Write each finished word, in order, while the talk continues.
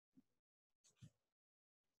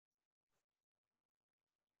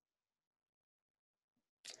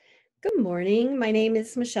Good morning. My name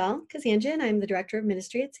is Michelle Kazanjian. I'm the Director of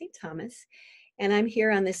Ministry at St. Thomas, and I'm here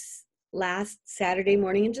on this last Saturday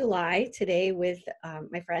morning in July today with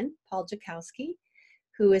my friend Paul Jackowski,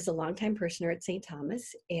 who is a longtime parishioner at St.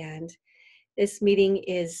 Thomas. And this meeting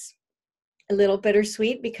is a little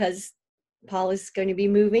bittersweet because Paul is going to be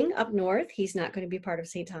moving up north. He's not going to be part of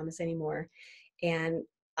St. Thomas anymore. And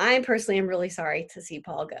I personally am really sorry to see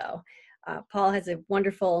Paul go. Paul has a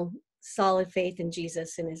wonderful, solid faith in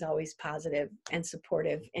Jesus and is always positive and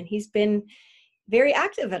supportive. And he's been very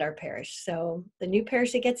active at our parish. So the new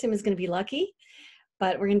parish that gets him is going to be lucky.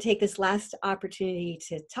 But we're going to take this last opportunity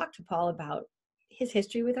to talk to Paul about his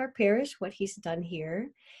history with our parish, what he's done here,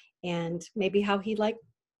 and maybe how he'd like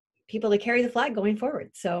people to carry the flag going forward.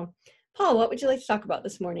 So, Paul, what would you like to talk about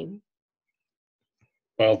this morning?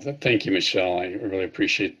 Well, thank you, Michelle. I really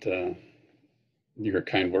appreciate your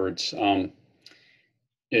kind words.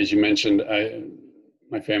 As you mentioned,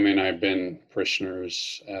 my family and I have been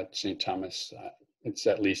parishioners at St. Thomas. It's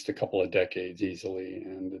at least a couple of decades easily,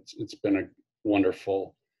 and it's been a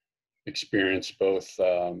wonderful experience, both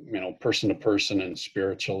person to person and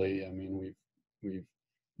spiritually. I mean, we've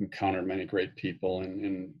encountered many great people,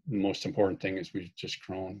 and the most important thing is we've just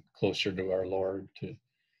grown closer to our Lord,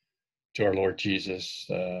 to our Lord Jesus,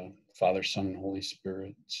 Father, Son, and Holy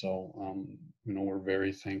Spirit. So, we're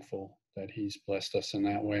very thankful that He's blessed us in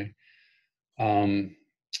that way. In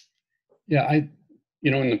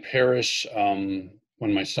the parish,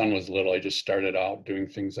 when my son was little, I just started out doing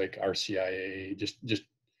things like RCIA,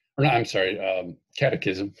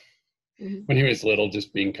 catechism. Mm-hmm. When he was little,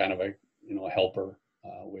 just being kind of a helper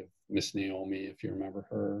with Miss Naomi, if you remember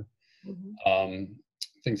her. Mm-hmm.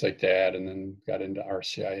 Things like that, and then got into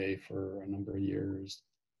RCIA for a number of years,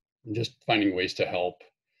 and just finding ways to help.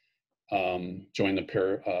 Joined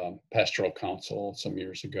the pastoral council some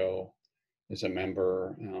years ago as a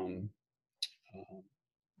member.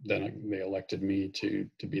 Then they elected me to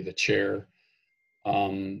be the chair.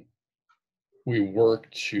 We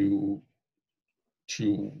worked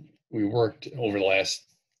over the last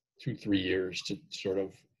 2-3 years to sort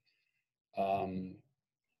of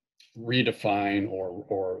redefine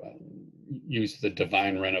or use the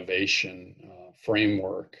divine renovation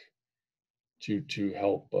framework to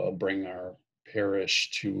help bring our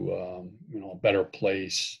parish to a better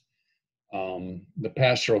place. The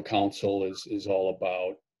pastoral council is all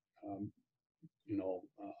about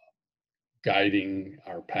guiding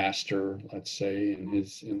our pastor, let's say, and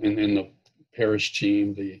in the parish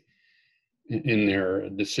team, in their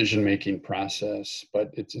decision-making process.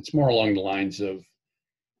 But it's more along the lines of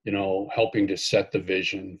helping to set the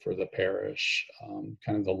vision for the parish,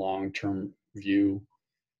 kind of the long-term view,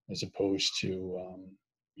 as opposed to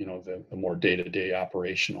the more day-to-day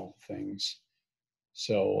operational things.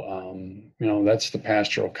 So that's the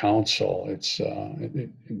pastoral council.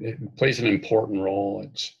 It plays an important role.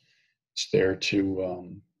 It's there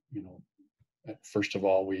to first of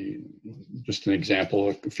all, just an example,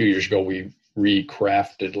 a few years ago we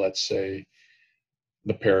recrafted, let's say,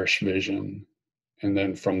 the parish vision, and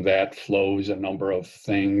then from that flows a number of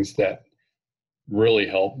things that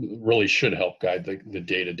really should help guide the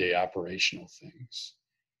day-to-day operational things.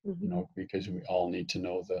 Mm-hmm. Because we all need to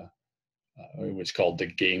know it was called the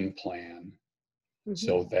game plan. Mm-hmm.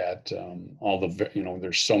 So that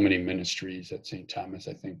there's so many ministries at St. Thomas.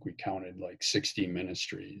 I think we counted like 60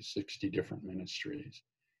 different ministries.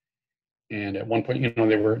 And at one point,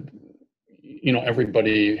 they were,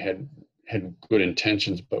 everybody had good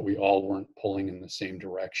intentions, but we all weren't pulling in the same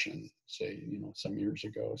direction, say, some years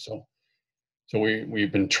ago. So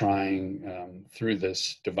we've been trying through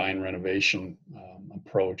this divine renovation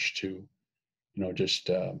approach to,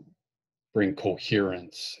 just bring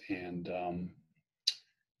coherence and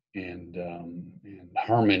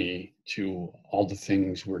harmony to all the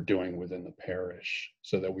things we're doing within the parish,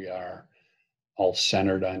 so that we are all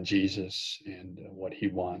centered on Jesus and what He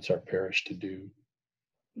wants our parish to do.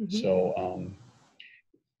 Mm-hmm. So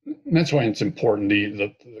that's why it's important.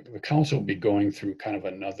 The council will be going through kind of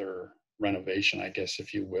another renovation, I guess,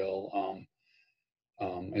 if you will.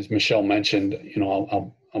 As Michelle mentioned,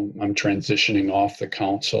 I'm transitioning off the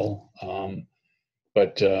council,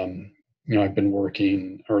 but I've been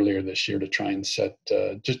working earlier this year to try and set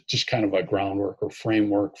just kind of a groundwork or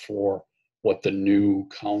framework for what the new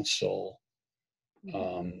council,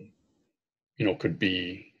 could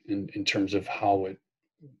be in terms of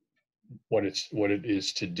what it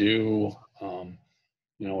is to do,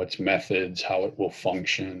 its methods, how it will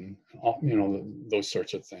function, those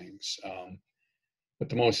sorts of things. But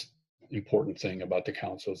the most important thing about the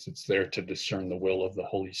council is it's there to discern the will of the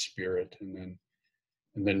Holy Spirit, and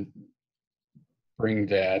then bring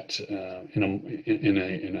that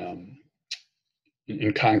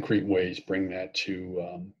in concrete ways, bring that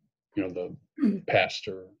to the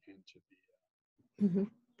pastor and to Mhm.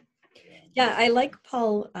 the Yeah, I like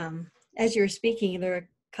Paul. As you were speaking, there are a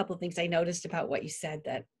couple of things I noticed about what you said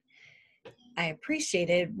that I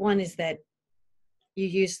appreciated. One is that you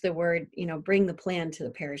used the word, bring the plan to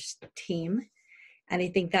the parish team. And I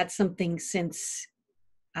think that's something since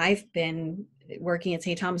I've been working at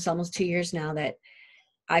St. Thomas almost 2 years now that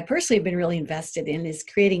I personally have been really invested in is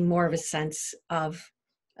creating more of a sense of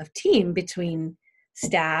team between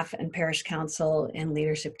staff and parish council and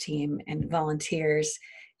leadership team and volunteers,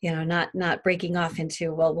 not breaking off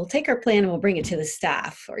into, well, we'll take our plan and we'll bring it to the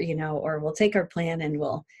staff, or we'll take our plan and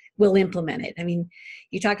we'll implement it. I mean,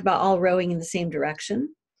 you talked about all rowing in the same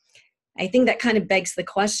direction. I think that kind of begs the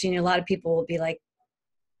question. A lot of people will be like,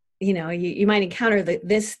 you might encounter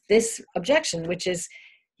this objection, which is,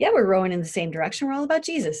 yeah, we're rowing in the same direction. We're all about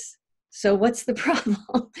Jesus. So what's the problem?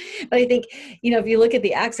 But I think, if you look at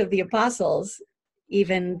the Acts of the Apostles,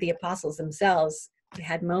 even the apostles themselves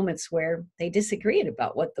had moments where they disagreed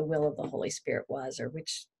about what the will of the Holy Spirit was, or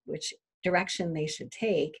which direction they should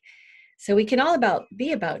take. So we can all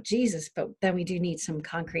be about Jesus, but then we do need some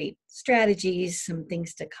concrete strategies, some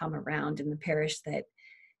things to come around in the parish that,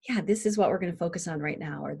 yeah, this is what we're going to focus on right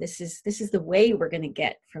now, or this is the way we're going to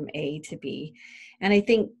get from A to B. And I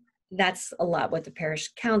think that's a lot what the parish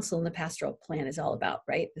council and the pastoral plan is all about,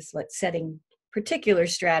 right? This is what setting particular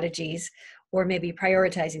strategies or maybe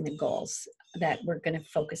prioritizing the goals that we're going to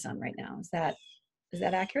focus on right now. Is that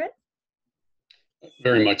accurate?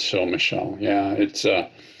 very much so, Michelle. Yeah, it's I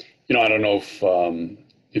don't know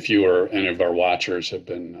if you or any of our watchers have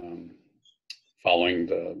been following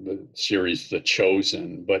the series The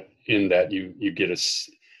Chosen, but in that you get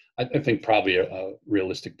I think probably a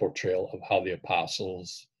realistic portrayal of how the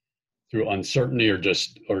apostles, through uncertainty or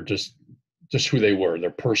just who they were,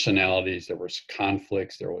 their personalities, there was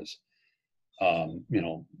conflicts, there was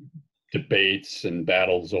debates and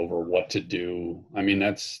battles over what to do. I mean,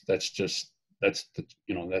 that's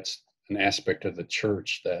an aspect of the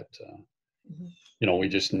church that Mhm. we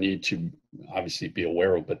just need to obviously be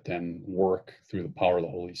aware of, but then work through the power of the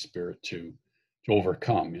Holy Spirit to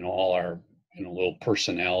overcome, all our, little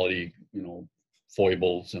personality,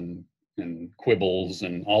 foibles and quibbles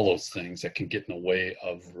and all those things that can get in the way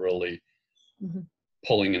of really Mhm.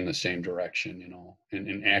 pulling in the same direction,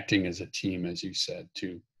 and acting as a team, as you said,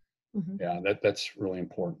 too. Mhm. Yeah, that's really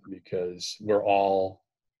important because we're all,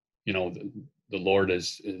 the Lord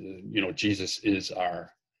Jesus is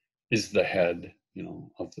the head,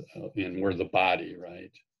 and we're the body,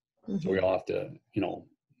 right? So we Mhm. all have to,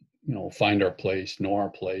 find our place, know our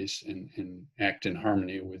place, and act in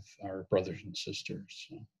harmony with our brothers and sisters.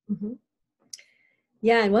 So. Mhm.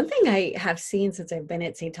 Yeah, and one thing I have seen since I've been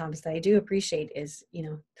at St. Thomas that I do appreciate is,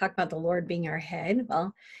 talk about the Lord being our head.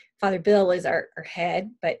 Well, Father Bill is our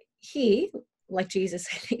head, but he, like Jesus,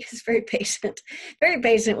 I think is very patient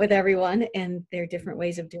with everyone and their different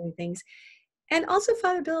ways of doing things. And also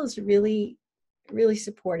Father Bill is really, really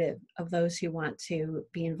supportive of those who want to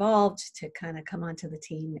be involved, to kind of come onto the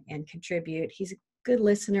team and contribute. He's a good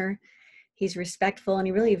listener. He's respectful, and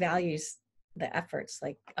he really values the efforts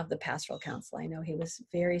like of the pastoral council. I know he was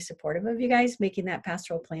very supportive of you guys making that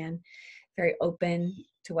pastoral plan, very open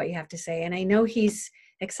to what you have to say. And I know he's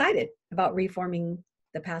excited about reforming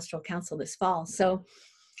the pastoral council this fall. So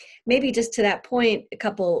maybe just to that point, a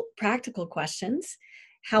couple practical questions.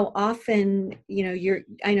 How often,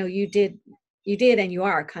 I know you did and you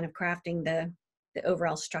are kind of crafting the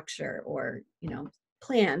overall structure or,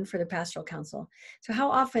 plan for the pastoral council. So how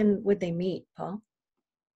often would they meet, Paul?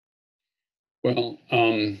 Well,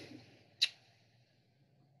 over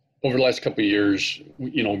the last couple of years,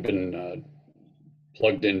 we've been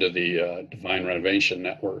plugged into the Divine Renovation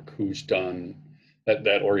Network, who's done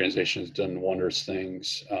that organization has done wondrous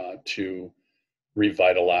things to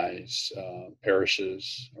revitalize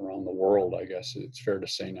parishes around the world. I guess it's fair to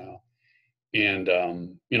say now, and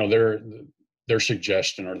their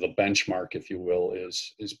suggestion or the benchmark, if you will,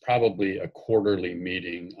 is probably a quarterly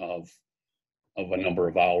meeting of a number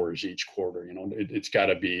of hours each quarter. It's got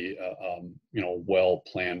to be well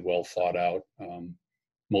planned, well thought out,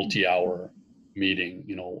 multi-hour meeting.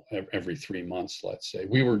 Every 3 months, let's say.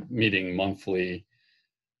 We were meeting monthly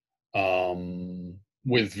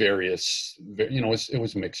with various. It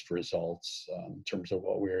was mixed results in terms of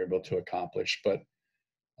what we were able to accomplish, but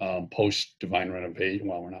post divine renovation.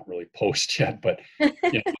 Well, we're not really post yet, but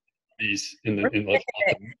these in let's call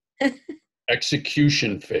it the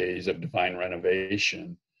execution phase of divine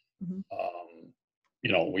renovation. Mhm.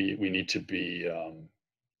 We need to be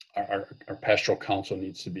our pastoral council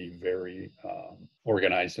needs to be very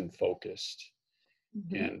organized and focused.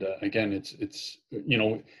 Mhm. And again, it's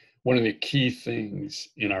one of the key things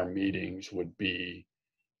in our meetings would be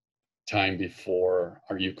time before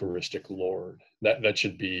our Eucharistic Lord. That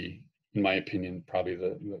should be, in my opinion, probably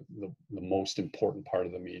the most important part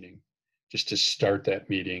of the meeting. Just to start that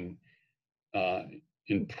meeting uh,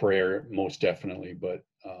 in prayer, most definitely, but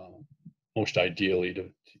most ideally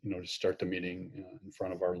to start the meeting in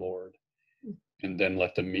front of our Lord, and then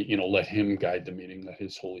let Him guide the meeting, let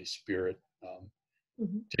His Holy Spirit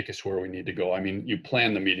Mhm. take us where we need to go. I mean, you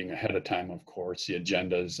plan the meeting ahead of time, of course, the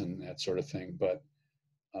agendas and that sort of thing, but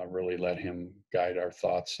really let Him guide our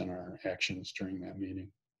thoughts and our actions during that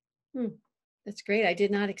meeting. Hmm. That's great. I did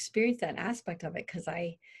not experience that aspect of it because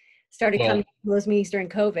I started Well, coming to those meetings during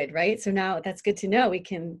COVID, right? So now that's good to know. We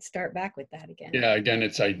can start back with that again. yeah, again,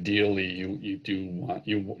 it's ideally you do want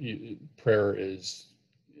prayer is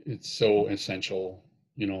it's so essential,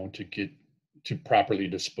 to properly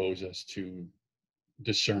dispose us to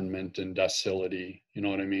discernment and docility. You know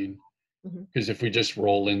what I mean? Mhm. Because if we just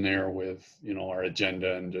roll in there with our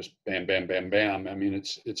agenda and just bam, bam, bam, bam, I mean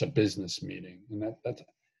it's a business meeting, and that's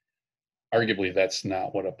arguably that's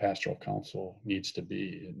not what a pastoral council needs to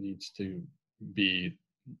be. It needs to be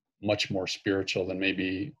much more spiritual than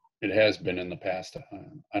maybe it has been in the past.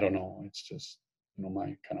 I don't know. It's just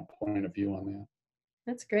my kind of point of view on that.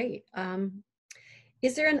 That's great.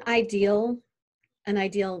 Is there an ideal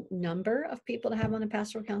number of people to have on a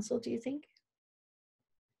pastoral council, do you think?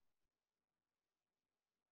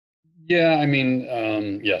 Yeah, I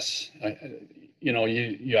mean, yes.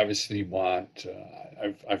 You obviously want.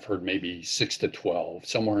 I've heard maybe 6 to 12,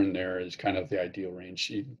 somewhere in there is kind of the ideal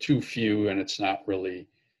range. Too few, and it's not really.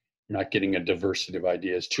 You're not getting a diversity of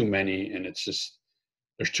ideas. Too many, and it's just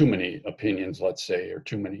there's too many opinions, let's say, or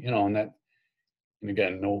too many, and that. And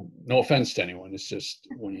again, no offense to anyone. It's just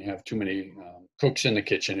when you have too many cooks in the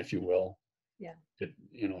kitchen, if you will. Yeah.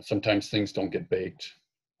 Sometimes things don't get baked,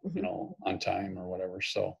 Mhm. on time or whatever.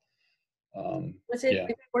 So Was it yeah.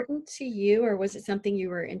 important to you, or was it something you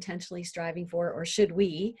were intentionally striving for, or should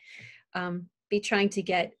we be trying to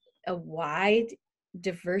get a wide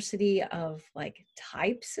diversity of like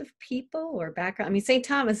types of people or background? I mean, St.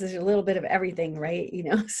 Thomas is a little bit of everything, right?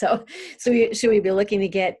 Should we be looking to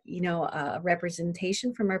get a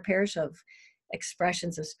representation from our parish of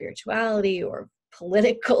expressions of spirituality or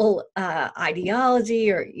political ideology,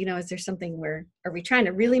 or is there something where are we trying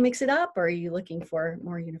to really mix it up, or are you looking for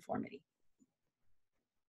more uniformity?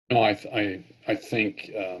 No, I think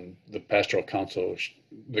the pastoral council,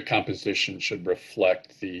 the composition should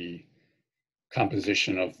reflect the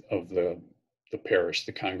composition of the parish,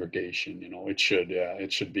 the congregation. It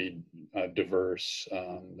should be diverse.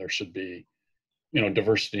 There should be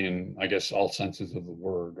diversity in, I guess, all senses of the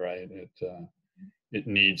word, right? It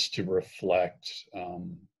needs to reflect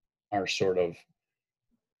our sort of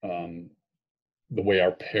um, the way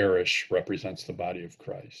our parish represents the body of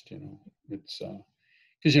Christ. It's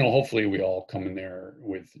because hopefully we all come in there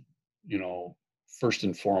with you know first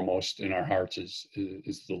and foremost in our hearts is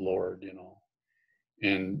the Lord,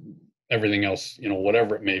 and everything else,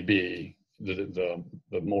 whatever it may be, the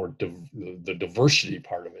diversity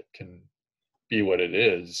part of it can be what it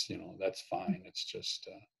is. That's fine. It's just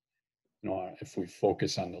if we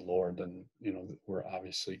focus on the Lord, then we're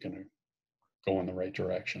obviously going to go in the right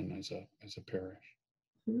direction as a parish.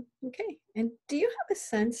 Mhm. Okay. And do you have a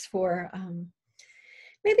sense for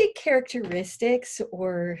maybe characteristics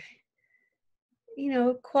or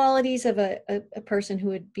qualities of a person who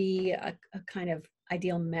would be a kind of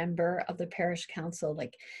ideal member of the parish council?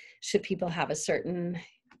 Like, should people have a certain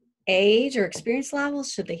age or experience level?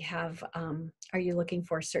 Should they have, are you looking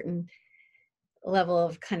for a certain level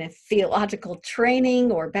of kind of theological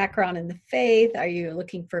training or background in the faith? Are you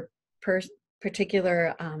looking for per-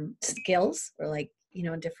 particular skills, or like,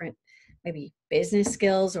 different maybe business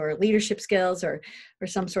skills or leadership skills, or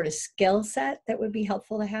some sort of skill set that would be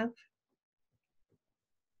helpful to have?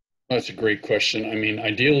 That's a great question. I mean,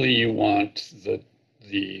 ideally, you want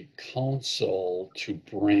the council to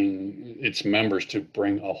bring its members to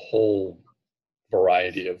bring a whole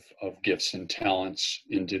variety of gifts and talents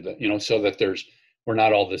into so that we're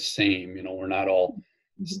not all the same. We're not all,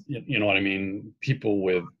 Mhm. what I mean. People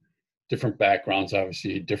with different backgrounds,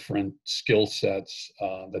 obviously, different skill sets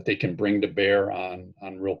that they can bring to bear on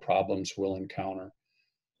real problems we'll encounter.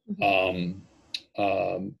 Mhm. Um,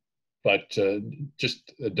 um, but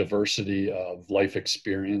just a diversity of life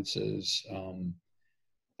experiences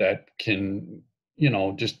that can,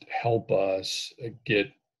 just help us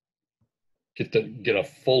get a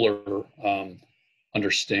fuller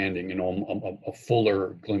understanding, a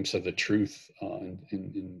fuller glimpse of the truth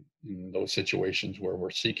in those situations where we're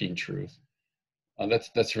seeking truth.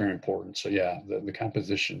 That's very important. So yeah, the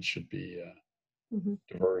composition should be Mhm.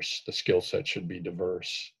 diverse. The skill set should be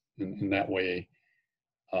diverse. In that way,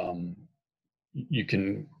 um, you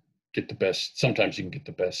can get the best. Sometimes you can get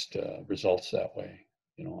the best results that way.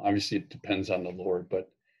 Obviously it depends on the Lord, but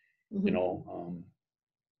you Mhm. know, um,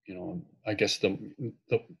 I guess the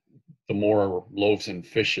the more loaves and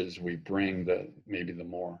fishes we bring, maybe the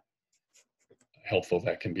more helpful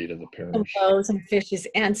that can be to the Some parish. bows and fishes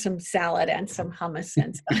and some salad and some hummus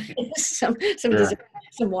and some Sure. dessert,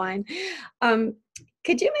 some wine. Um,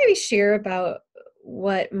 could you maybe share about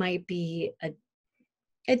what might be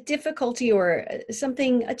a difficulty or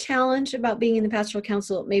something, a challenge about being in the pastoral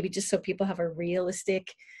council, maybe just so people have a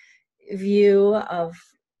realistic view of,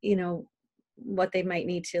 you know, what they might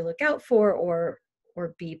need to look out for or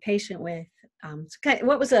be patient with. So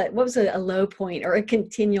what was a low point or a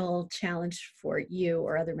continual challenge for you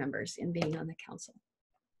or other members in being on the council?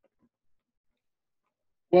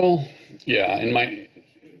 Well, yeah. In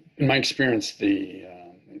my experience, the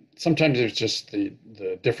sometimes there's just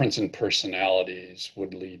the difference in personalities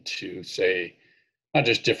would lead to, say, not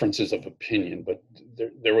just differences of opinion, but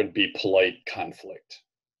there would be polite conflict,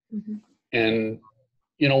 Hmm. and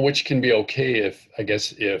which can be okay if, I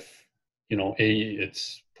guess, if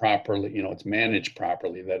it's properly, it's managed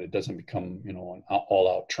properly, that it doesn't become an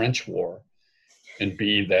all-out trench war, and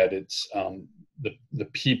B, that it's the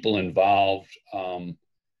people involved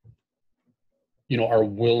are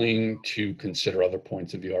willing to consider other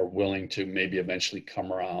points of view, are willing to maybe eventually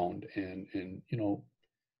come around and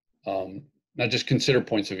not just consider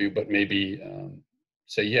points of view, but maybe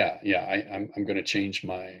say, yeah, I'm going to change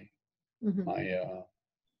Hmm. my uh,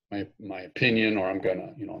 my opinion, or I'm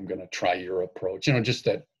gonna try your approach. Just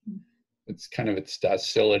that it's kind of its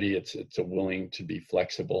docility. It's a willing to be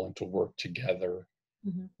flexible and to work together.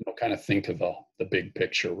 Hmm. Kind of think of the big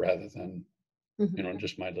picture rather than Hmm.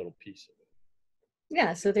 just my little piece of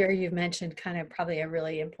Yeah, so there you've mentioned kind of probably a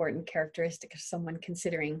really important characteristic of someone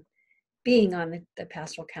considering being on the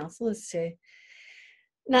pastoral council is to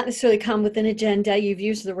not necessarily come with an agenda. You've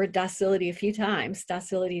used the word docility a few times,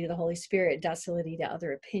 docility to the Holy Spirit, docility to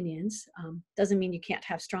other opinions. Doesn't mean you can't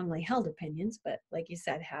have strongly held opinions, but like you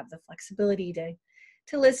said, have the flexibility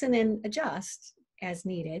to listen and adjust as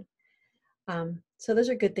needed. So those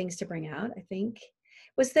are good things to bring out, I think.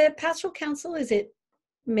 Was the pastoral council, is it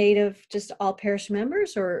made of just all parish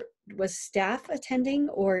members, or was staff attending,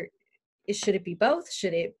 or should it be both?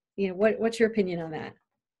 Should it, what's your opinion on that?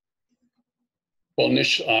 Well,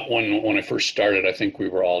 when I first started, I think we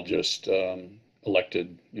were all just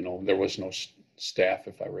elected. There was no staff,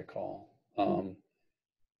 if I recall. I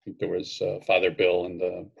think there was Father Bill and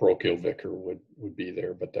the parochial vicar would be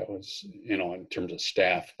there, but that was in terms of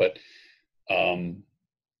staff. But um,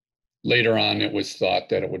 later on, it was thought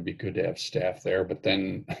that it would be good to have staff there. But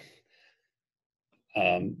then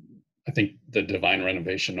um, I think the Divine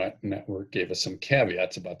Renovation Network gave us some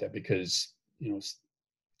caveats about that, because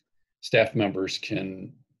staff members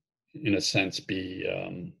can, in a sense, be,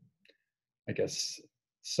 I guess,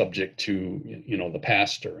 subject to the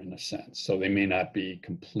pastor, in a sense. So they may not be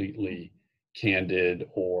completely candid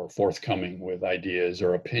or forthcoming with ideas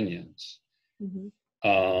or opinions.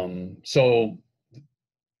 Mm-hmm. So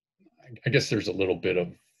I guess there's a little bit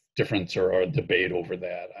of difference or a debate over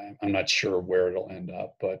that. I'm not sure where it'll end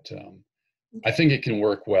up, but I Okay. think it can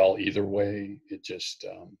work well either way.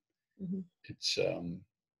 Mm-hmm. It's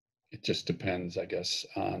it just depends, I guess,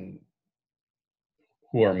 on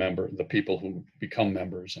who are the people who become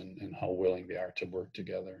members, and how willing they are to work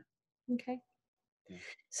together. Okay. Yeah.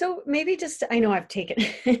 So maybe just, I know I've taken,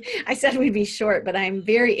 I said we'd be short, but I'm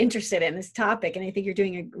very interested in this topic. And I think you're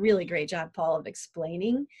doing a really great job, Paul, of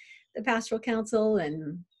explaining the pastoral council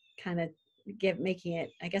and kind of making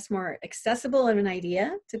it, I guess, more accessible and an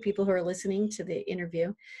idea to people who are listening to the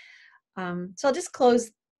interview. So I'll just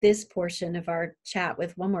close this portion of our chat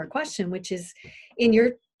with one more question, which is, in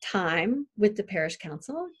your time with the parish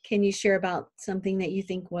council, can you share about something that you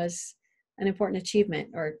think was an important achievement,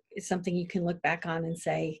 or is something you can look back on and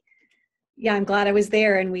say, yeah, I'm glad I was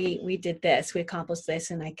there and we did this, we accomplished this,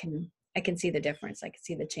 and I can see the difference, I can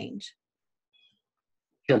see the change.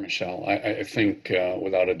 Sure, Michelle. I think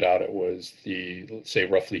without a doubt it was let's say,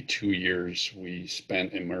 roughly 2 years we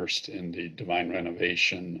spent immersed in the divine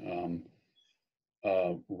renovation,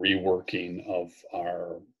 reworking of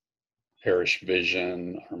our parish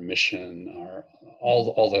vision, our mission, our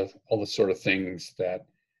Mm-hmm. all the sort of things that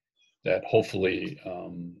hopefully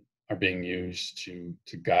are being used to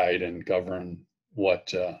guide and govern what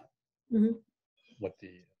Mm-hmm. what the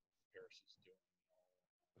parish is doing.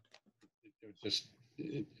 It was just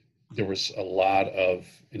there was a lot of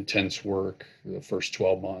intense work the first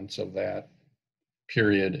 12 months of that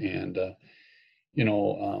period, and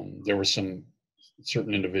there were some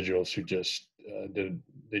certain individuals who just did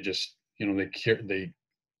they just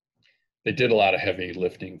they did a lot of heavy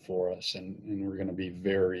lifting for us, and we're going to be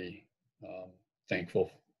very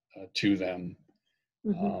thankful to them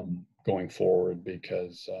Hmm. going forward,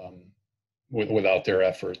 because without their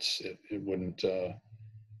efforts, it wouldn't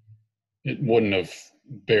have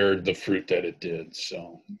bared the fruit that it did.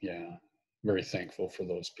 So yeah, very thankful for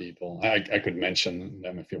those people. I could mention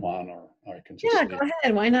them if you want, or I can just Yeah, go leave.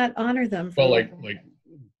 ahead. Why not honor them for Well, a little? like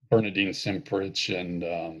Bernadine Simprich and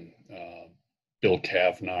Bill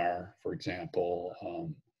Kavnar, for example.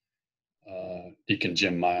 Deacon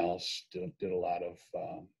Jim Miles did a lot of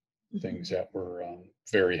Mhm. things that were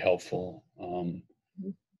very helpful.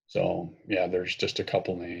 So yeah, there's just a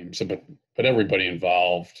couple names, but everybody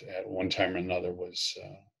involved at one time or another was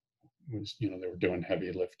they were doing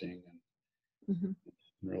heavy lifting and Mhm.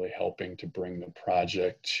 really helping to bring the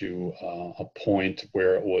project to a point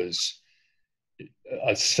where it was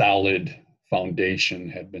a solid foundation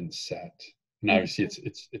had been set. And Mhm. obviously,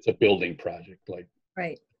 it's a building project, like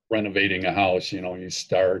Right. renovating a house. You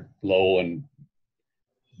start low and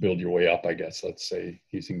build your way up, I guess. Let's say,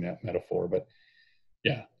 using that metaphor. But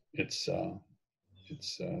yeah, it's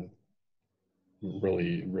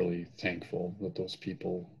really, really thankful that those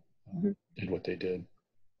people Mhm. did what they did.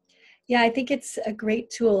 Yeah, I think it's a great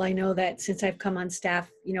tool. I know that since I've come on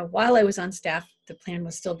staff, while I was on staff, the plan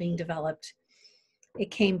was still being developed.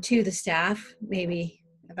 It came to the staff maybe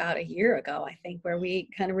about a year ago, I think, where we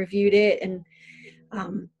kind of reviewed it and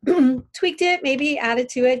tweaked it, maybe added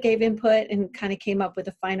to it, gave input, and kind of came up with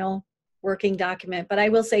a final working document. But I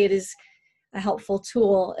will say it is a helpful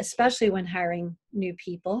tool, especially when hiring new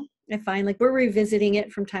people. I find like we're revisiting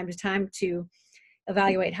it from time to time to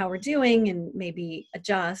evaluate how we're doing and maybe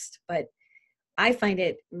adjust. But I find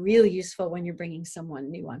it really useful when you're bringing someone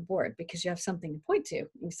new on board because you have something to point to.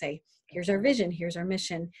 You say, here's our vision, here's our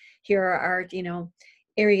mission, here are our,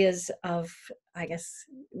 areas of, I guess,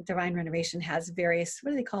 Divine Renovation has various,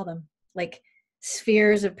 what do they call them? Like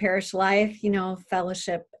spheres of parish life,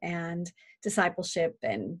 fellowship and discipleship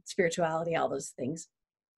and spirituality, all those things.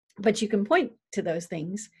 But you can point to those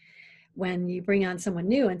things when you bring on someone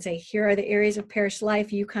new and say, here are the areas of parish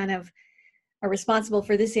life you kind of are responsible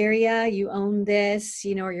for this area, you own this,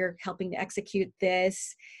 or you're helping to execute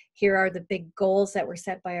this. Here are the big goals that were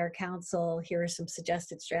set by our council. Here are some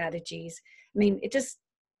suggested strategies. I mean, it just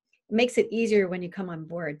makes it easier when you come on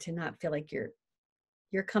board to not feel like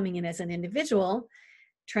you're coming in as an individual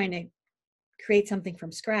trying to create something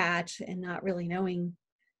from scratch and not really knowing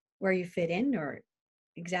where you fit in or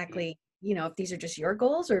exactly, if these are just your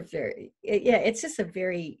goals or if yeah, it's just a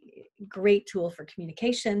very great tool for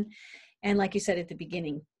communication. And like you said at the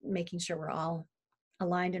beginning, making sure we're all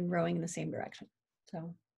aligned and rowing in the same direction.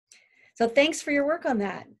 So thanks for your work on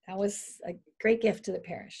that. That was a great gift to the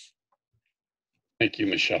parish. Thank you,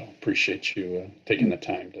 Michelle. Appreciate you taking the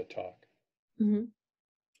time to talk. Mm-hmm.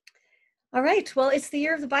 All right. Well, it's the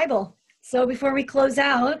year of the Bible. So before we close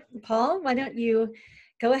out, Paul, why don't you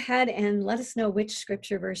go ahead and let us know which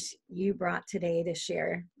scripture verse you brought today to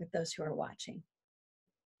share with those who are watching.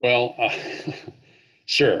 Well,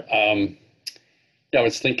 sure. Yeah, I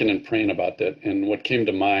was thinking and praying about that, and what came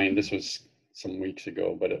to mind, this was some weeks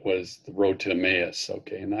ago, but it was the road to Emmaus.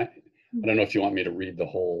 Okay, and I don't know if you want me to read the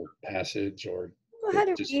whole passage or Go ahead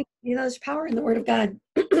and just read. There's power in the Word of God.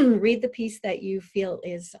 Read the piece that you feel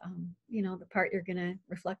is, the part you're going to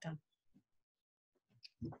reflect on.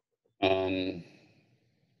 um,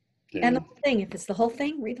 And the yeah. whole thing. If it's the whole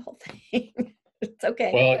thing, read the whole thing. It's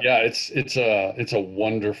okay. Well, yeah, it's a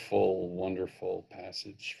wonderful, wonderful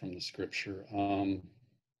passage from the scripture. I'll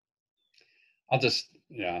just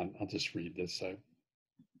read this.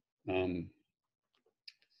 Um,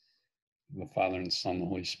 the Father and the Son, the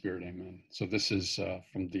Holy Spirit, Amen. So this is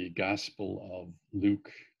from the Gospel of Luke,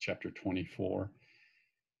 chapter 24.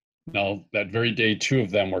 Now, that very day, two of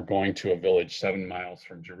them were going to a village 7 miles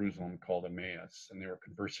from Jerusalem called Emmaus, and they were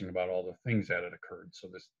conversing about all the things that had occurred. So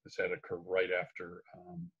this had occurred right after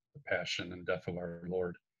the passion and death of our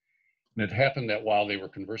Lord. And it happened that while they were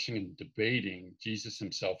conversing and debating, Jesus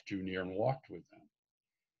himself drew near and walked with them.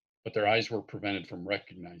 But their eyes were prevented from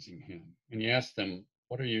recognizing him. And he asked them,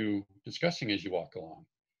 "What are you discussing as you walk along?"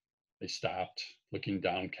 They stopped, looking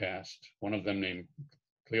downcast. One of them, named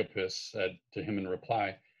Cleopas, said to him in reply,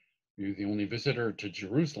 "Are you the only visitor to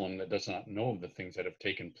Jerusalem that does not know of the things that have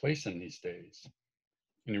taken place in these days?"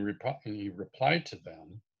 And he replied to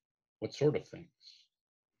them, What sort of things?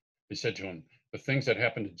 They said to him, the things that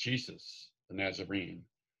happened to Jesus, the Nazarene,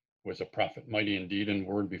 who was a prophet, mighty in deed and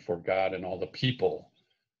word before God and all the people.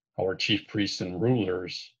 Our chief priests and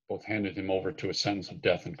rulers both handed him over to a sentence of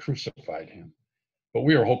death and crucified him. But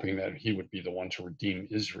we are hoping that he would be the one to redeem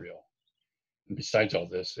Israel. And besides all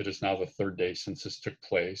this, it is now the third day since this took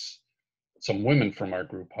place. Some women from our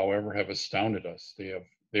group, however, have astounded us.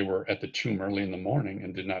 They were at the tomb early in the morning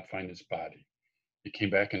and did not find his body. They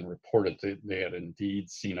came back and reported that they had indeed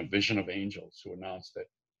seen a vision of angels who announced that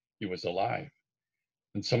he was alive.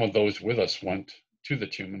 And some of those with us went to the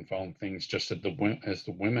tomb and found things just as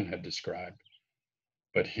the women had described,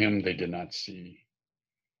 but him they did not see.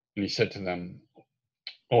 And he said to them,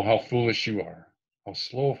 oh, how foolish you are, how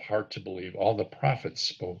slow of heart to believe all the prophets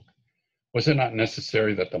spoke. Was it not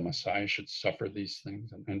necessary that the Messiah should suffer these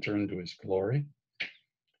things and enter into his glory?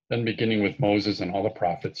 Then, beginning with Moses and all the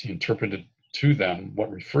prophets, he interpreted to them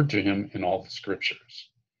what referred to him in all the scriptures.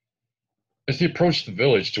 As he approached the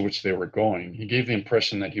village to which they were going, he gave the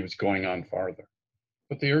impression that he was going on farther.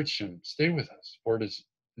 But they urged him, stay with us, for it is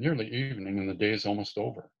nearly evening and the day is almost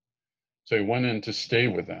over. So he went in to stay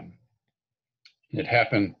with them. It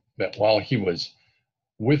happened that while he was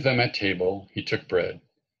with them at table, he took bread,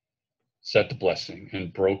 said the blessing,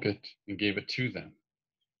 and broke it and gave it to them.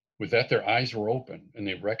 With that, their eyes were open and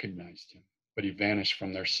they recognized him, but he vanished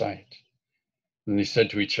from their sight. And they said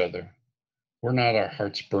to each other, were not our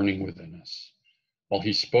hearts burning within us while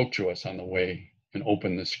he spoke to us on the way and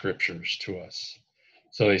opened the scriptures to us?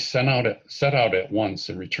 So they set out at once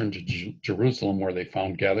and returned to Jerusalem, where they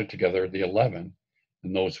found gathered together the 11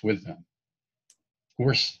 and those with them,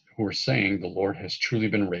 who were saying, the Lord has truly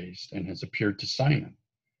been raised and has appeared to Simon.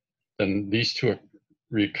 Then these two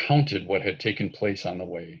recounted what had taken place on the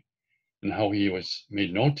way and how he was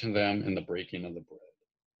made known to them in the breaking of the bread.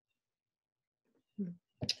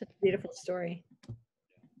 Such a beautiful story.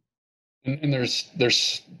 And there's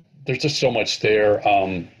just so much there.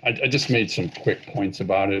 I just made some quick points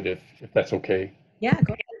about it, if that's okay. Yeah,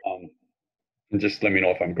 go ahead. And just let me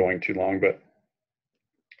know if I'm going too long. But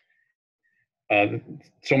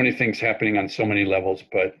so many things happening on so many levels.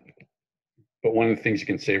 But one of the things you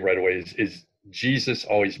can say right away is Jesus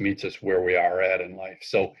always meets us where we are at in life.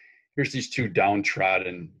 So here's these two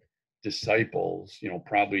downtrodden disciples,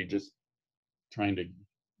 probably just trying to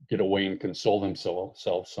get away and console themselves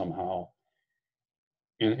somehow.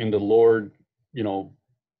 And the Lord,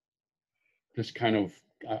 just kind of,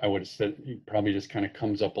 I would have said, he probably just kind of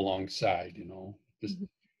comes up alongside, just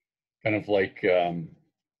kind of like, and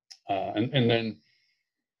then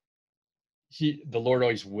the Lord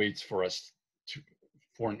always waits for us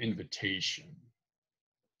for an invitation.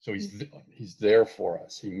 So he's there for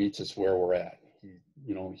us. He meets us where we're at.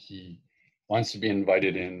 He wants to be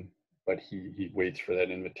invited in, but he waits for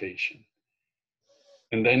that invitation.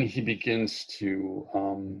 And then he begins to,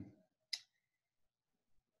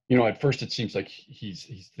 at first it seems like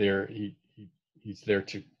he's there. He's there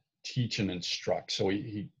to teach and instruct. So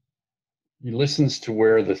he listens to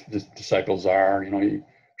where the disciples are.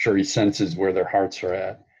 He senses where their hearts are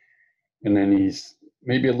at, and then he's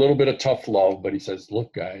maybe a little bit of tough love, but he says,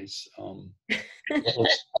 "Look, guys,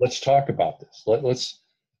 let's talk about this.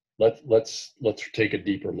 Let's take a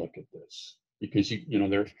deeper look at this, because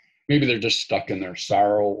they're just stuck in their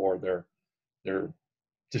sorrow, or they're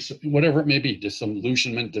whatever it may be,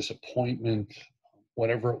 disillusionment, disappointment,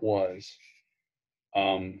 whatever it was."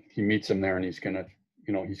 He meets them there, and he's gonna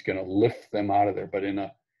lift them out of there, but in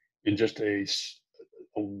just a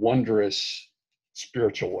wondrous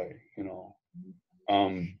spiritual way,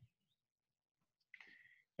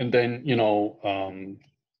 and then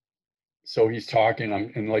so he's talking,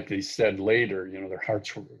 and like they said later, their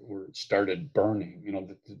hearts were started burning.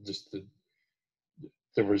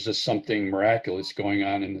 There was just something miraculous going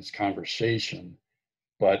on in this conversation,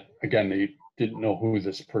 but again, they didn't know who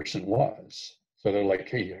this person was. So they're like,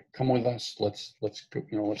 "Hey, come with us. Let's go.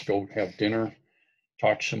 Let's go have dinner,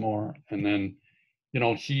 talk some more." And then,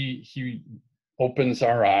 he opens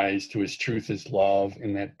our eyes to his truth, his love,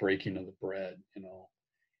 in that breaking of the bread.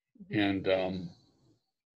 And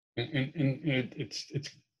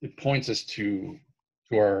it points us to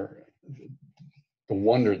the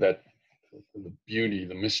wonder, that the beauty,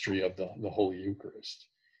 the mystery of the Holy Eucharist.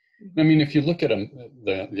 I mean, if you look at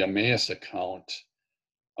the Emmaus account,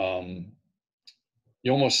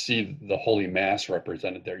 you almost see the Holy Mass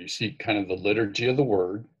represented there. You see kind of the liturgy of the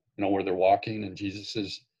Word, where they're walking and Jesus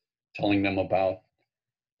is telling them about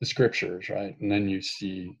the scriptures, right? And then you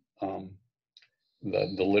see the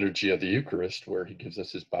liturgy of the Eucharist, where he gives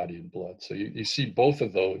us his body and blood. So you see both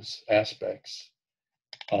of those aspects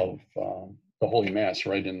of the Holy Mass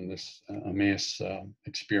right in this Emmaus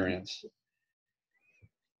experience.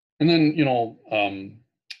 And then,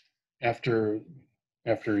 after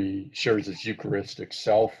he shares his Eucharistic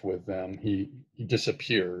self with them, he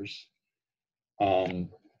disappears. Again,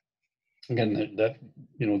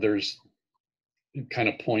 there's, it kind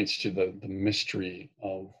of points to the mystery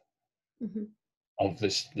of Mm-hmm.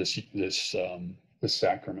 this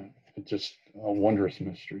sacrament. It's just a wondrous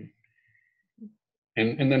mystery.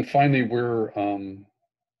 And then finally, when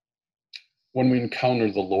we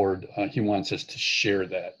encounter the Lord, he wants us to share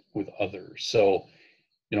that with others. So,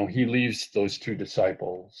 he leaves those two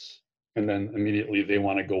disciples, and then immediately they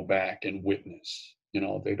want to go back and witness.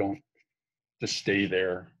 They don't just stay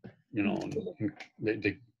there, and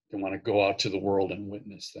they want to go out to the world and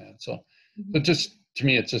witness that. So, Mm-hmm. but just to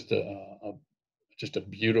me, it's just a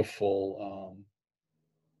beautiful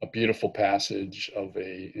passage of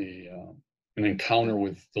an encounter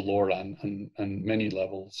with the Lord on many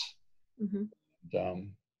levels. Mm-hmm.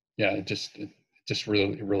 Yeah, it just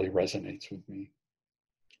really resonates with me.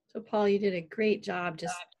 So Paul, you did a great job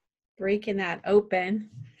just breaking that open.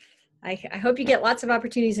 I hope you get lots of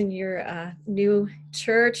opportunities in your new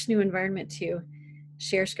church, new environment to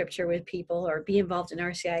share scripture with people or be involved in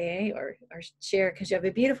RCIA or share, because you have a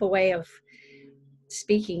beautiful way of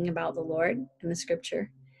speaking about the Lord and the scripture.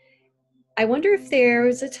 I wonder if there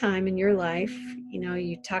was a time in your life,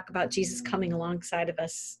 you talk about Jesus coming alongside of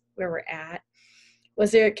us where we're at.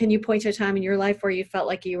 Can you point to a time in your life where you felt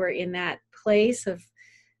like you were in that place of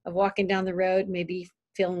walking down the road, maybe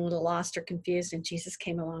feeling a little lost or confused, and Jesus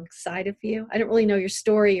came alongside of you? I don't really know your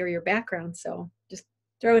story or your background, so just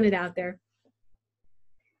throwing it out there.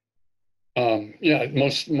 Yeah,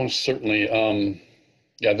 most certainly.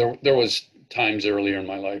 Yeah, there was times earlier in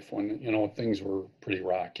my life when things were pretty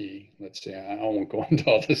rocky. Let's say I won't go into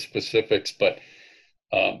all the specifics, but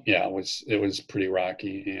yeah, it was pretty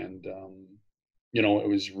rocky, and it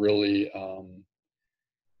was really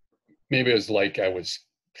maybe it was like I was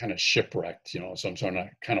kind of shipwrecked. So I'm sort of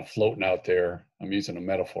kind of floating out there. I'm using a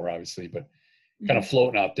metaphor, obviously, but kind Mm-hmm. of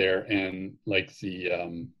floating out there, and like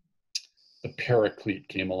the paraclete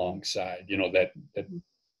came alongside. That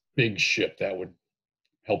big ship that would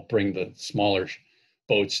help bring the smaller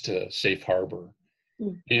boats to safe harbor.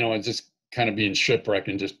 And just kind of being shipwrecked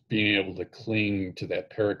and just being able to cling to that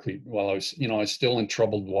paraclete while I was still in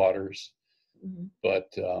troubled waters, Mm-hmm. but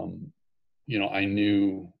I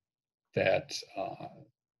knew that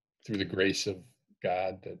through the grace of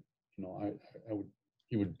God that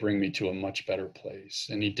he would bring me to a much better place,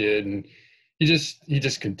 and he did, and he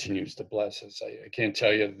just continues to bless us. I can't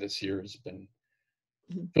tell you, this year has been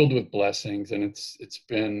Mm-hmm. filled with blessings, and it's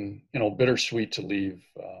been bittersweet to leave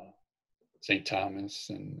St.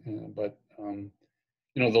 Thomas, but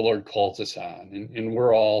the Lord calls us on, and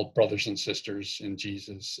we're all brothers and sisters in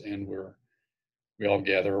Jesus, and we all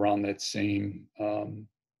gather around that same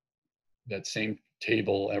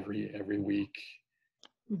table every week,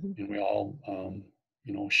 Mm-hmm. and we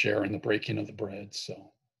all share in the breaking of the bread.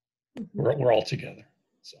 So Mm-hmm. we're all together.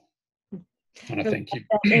 So I want to Really thank you.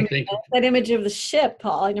 like that image, Thank you. that image of the ship,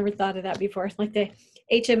 Paul. I never thought of that before. Like the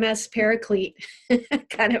HMS Paraclete,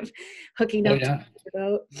 kind of hooking Well, up to yeah, the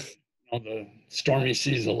boat. the stormy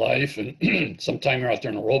seas of life, and sometime you're out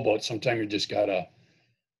there in a rowboat. Sometimes you just got a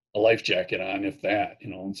life jacket on, if that.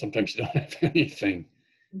 And sometimes you don't have anything.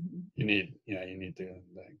 Mm-hmm. You need the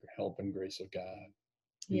help and grace of God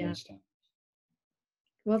in Yeah. those times.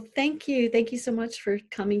 Well, thank you. Thank you so much for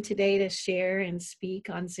coming today to share and speak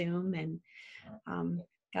on Zoom. And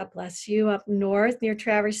God bless you up north near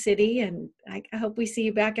Traverse City. And I hope we see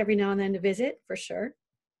you back every now and then to visit, for sure.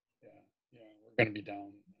 Yeah, yeah, we're going to be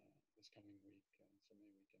down this coming week, so maybe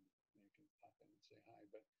we can pop in and say hi.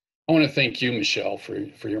 But I want to thank you, Michelle, for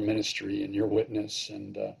your ministry and your witness,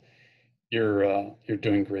 and you're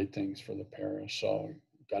doing great things for the parish. So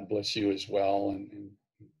God bless you as well, and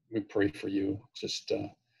we pray for you. Just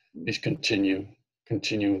please continue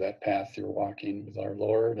that path you're walking with our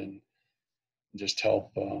Lord, and just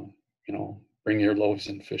help bring your loaves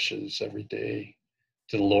and fishes every day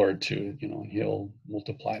to the Lord too, and He'll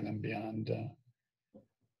multiply them beyond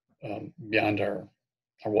our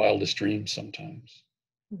wildest dreams sometimes.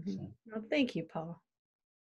 Mm-hmm. So. Well, thank you, Paul.